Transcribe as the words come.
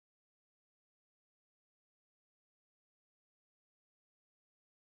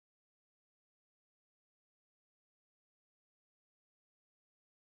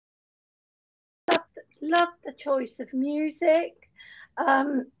Loved the choice of music.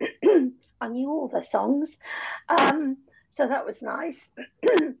 Um, I knew all the songs, um, so that was nice.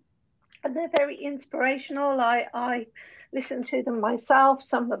 And they're very inspirational. I listen to them myself.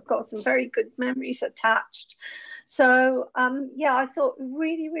 Some have got some very good memories attached. So yeah, I thought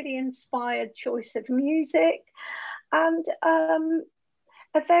really, really inspired choice of music, and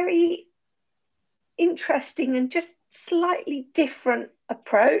a very interesting and just slightly different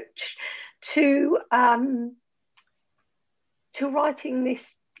approach to um, to writing this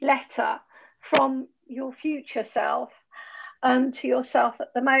letter from your future self to yourself at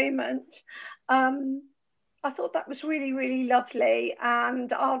the moment. Um, I thought that was really, really lovely,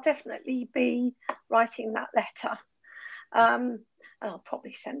 and I'll definitely be writing that letter. And I'll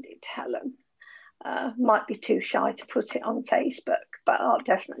probably send it to Helen. Might be too shy to put it on Facebook, but I'll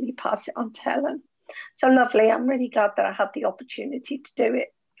definitely pass it on to Helen. So lovely. I'm really glad that I had the opportunity to do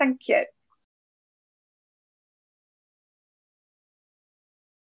it. Thank you.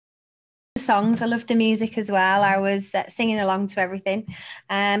 Songs. I loved the music as well. I was singing along to everything.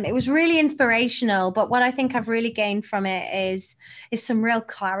 It was really inspirational. But what I think I've really gained from it is some real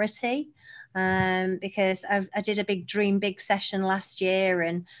clarity. Because I did a big dream big session last year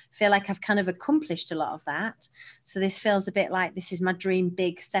and feel like I've kind of accomplished a lot of that. So this feels a bit like this is my dream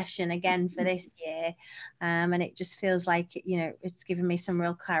big session again for this year. And it just feels like, it's given me some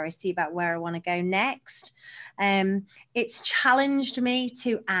real clarity about where I want to go next. It's challenged me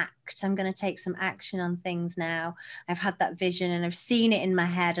to act. I'm going to take some action on things now. I've had that vision and I've seen it in my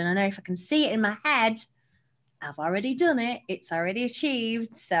head. And I know if I can see it in my head, I've already done it. It's already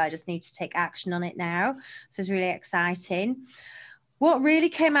achieved. So I just need to take action on it now. So it's really exciting. What really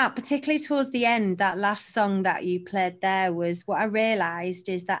came out, particularly towards the end, that last song that you played there, was what I realised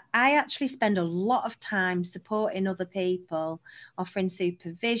is that I actually spend a lot of time supporting other people, offering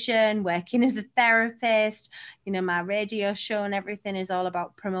supervision, working as a therapist. My radio show and everything is all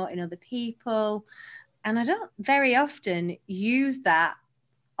about promoting other people. And I don't very often use that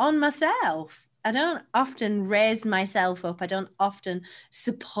on myself. I don't often raise myself up. I don't often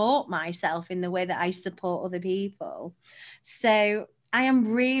support myself in the way that I support other people. So I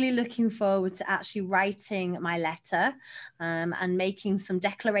am really looking forward to actually writing my letter and making some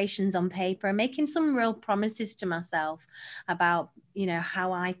declarations on paper and making some real promises to myself about,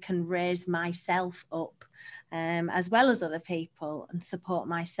 how I can raise myself up as well as other people and support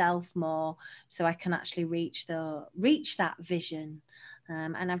myself more so I can actually reach that vision.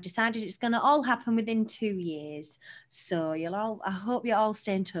 And I've decided it's going to all happen within 2 years. So I hope you all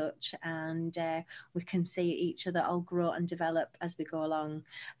stay in touch and we can see each other all grow and develop as we go along.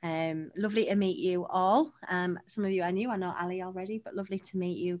 Lovely to meet you all. Some of you I knew, I know Ali already, but lovely to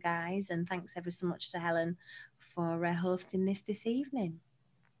meet you guys. And thanks ever so much to Helen for hosting this evening.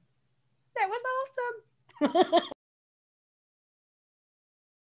 That was awesome.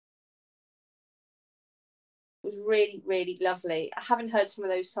 It was really, really lovely. I haven't heard some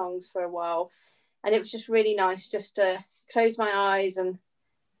of those songs for a while, and it was just really nice just to close my eyes and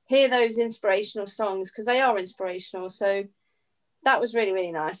hear those inspirational songs, because they are inspirational. So that was really,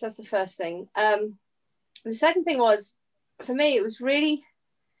 really nice. That's the first thing. The second thing was, for me, it was really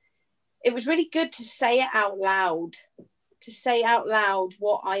good to say it out loud,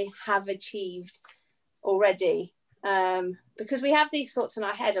 what I have achieved already, because we have these thoughts in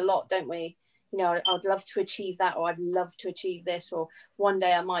our head a lot, don't we? I'd love to achieve that, or I'd love to achieve this, or one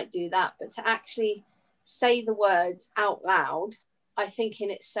day I might do that. But to actually say the words out loud, I think in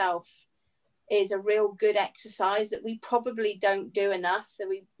itself is a real good exercise that we probably don't do enough, that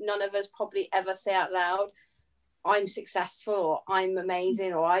none of us probably ever say out loud, I'm successful, or I'm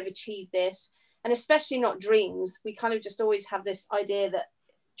amazing, or I've achieved this. And especially not dreams. We kind of just always have this idea that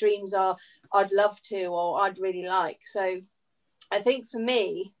dreams are, I'd love to, or I'd really like. So I think for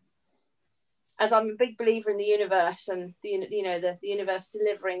me, as I'm a big believer in the universe and the universe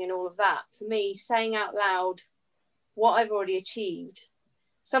delivering and all of that, for me, saying out loud what I've already achieved,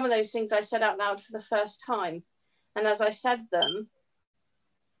 some of those things I said out loud for the first time. And as I said them,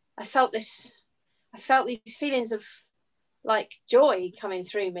 I felt these feelings of like joy coming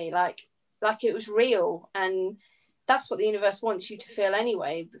through me, like it was real. And that's what the universe wants you to feel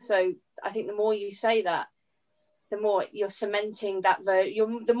anyway. So I think the more you say that, the more you're cementing that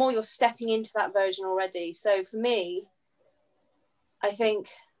the more you're stepping into that version already. So for me, I think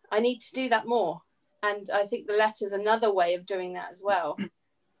I need to do that more. And I think the letter's another way of doing that as well.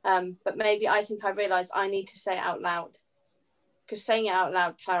 But maybe I think I realized I need to say it out loud, because saying it out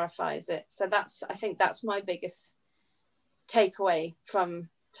loud clarifies it. So I think that's my biggest takeaway from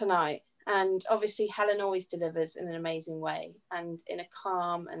tonight. And obviously Helen always delivers in an amazing way and in a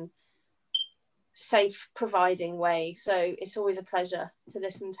calm and safe, providing way. So it's always a pleasure to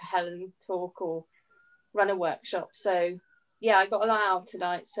listen to Helen talk or run a workshop. So yeah, I got a lot out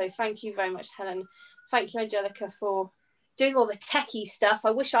tonight. So thank you very much, Helen. Thank you, Angelica, for doing all the techie stuff.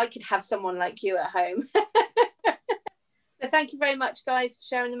 I wish I could have someone like you at home. So thank you very much, guys, for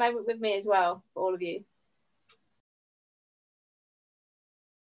sharing the moment with me as well, for all of you.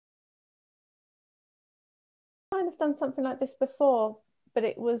 Kind of done something like this before, but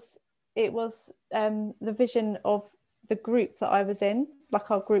it was the vision of the group that I was in,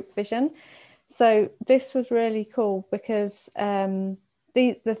 like our group vision. So this was really cool because the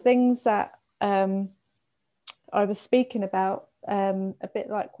things that I was speaking about, a bit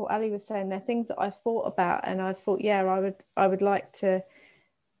like what Ali was saying, they're things that I thought about, and I thought, yeah, I would like to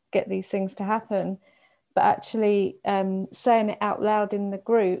get these things to happen. But actually saying it out loud in the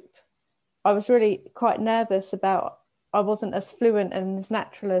group, I was really quite nervous about, I wasn't as fluent and as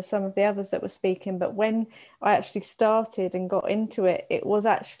natural as some of the others that were speaking. But when I actually started and got into it, it was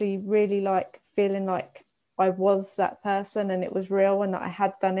actually really like feeling like I was that person and it was real and that I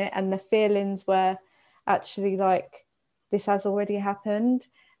had done it. And the feelings were actually like, this has already happened.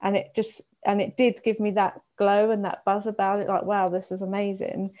 And it did give me that glow and that buzz about it, like, wow, this is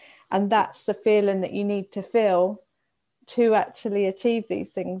amazing. And that's the feeling that you need to feel to actually achieve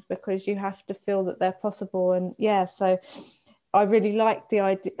these things, because you have to feel that they're possible. And yeah, so I really liked the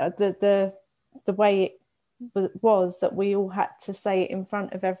idea, the way it was that we all had to say it in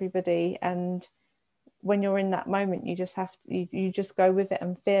front of everybody, and when you're in that moment you just have to, you just go with it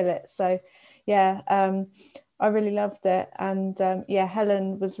and feel it. So yeah, I really loved it. And yeah,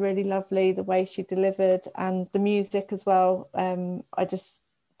 Helen was really lovely, the way she delivered, and the music as well. I just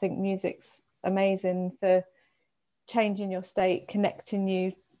think music's amazing for changing your state, connecting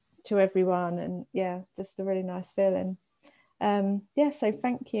you to everyone, and yeah, just a really nice feeling. Yeah, so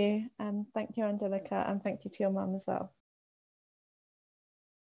thank you, and thank you, Angelica, and thank you to your mum as well.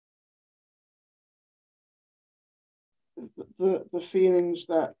 The feelings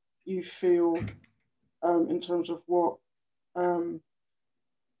that you feel in terms of what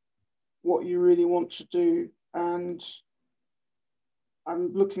you really want to do, and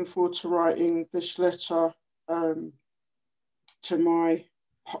I'm looking forward to writing this letter to my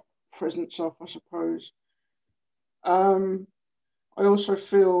present self, I suppose. I also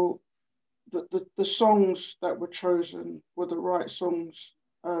feel that the songs that were chosen were the right songs,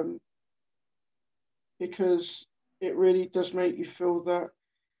 because it really does make you feel that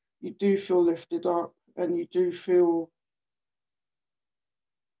you do feel lifted up, and you do feel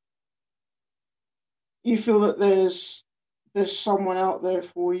that there's someone out there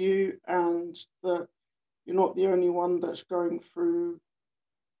for you, and that you're not the only one that's going through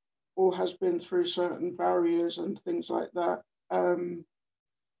or has been through certain barriers and things like that.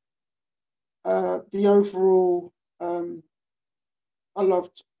 The overall, I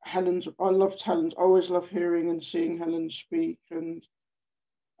loved Helen's. I always love hearing and seeing Helen speak, and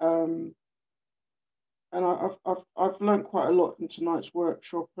I've learned quite a lot in tonight's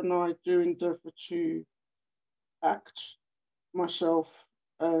workshop, and I do endeavour to act myself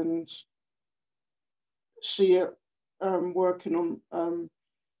and see it working on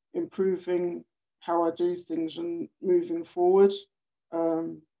improving how I do things and moving forward.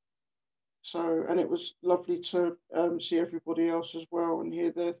 So, and it was lovely to see everybody else as well and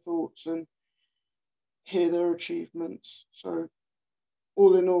hear their thoughts and hear their achievements. So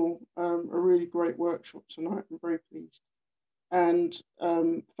all in all, a really great workshop tonight. I'm very pleased. And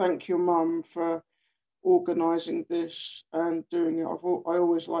thank your mum for organising this and doing it. I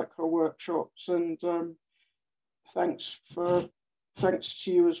always like her workshops, and thanks to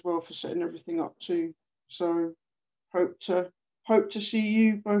you as well for setting everything up too. So hope to see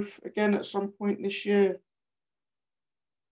you both again at some point this year.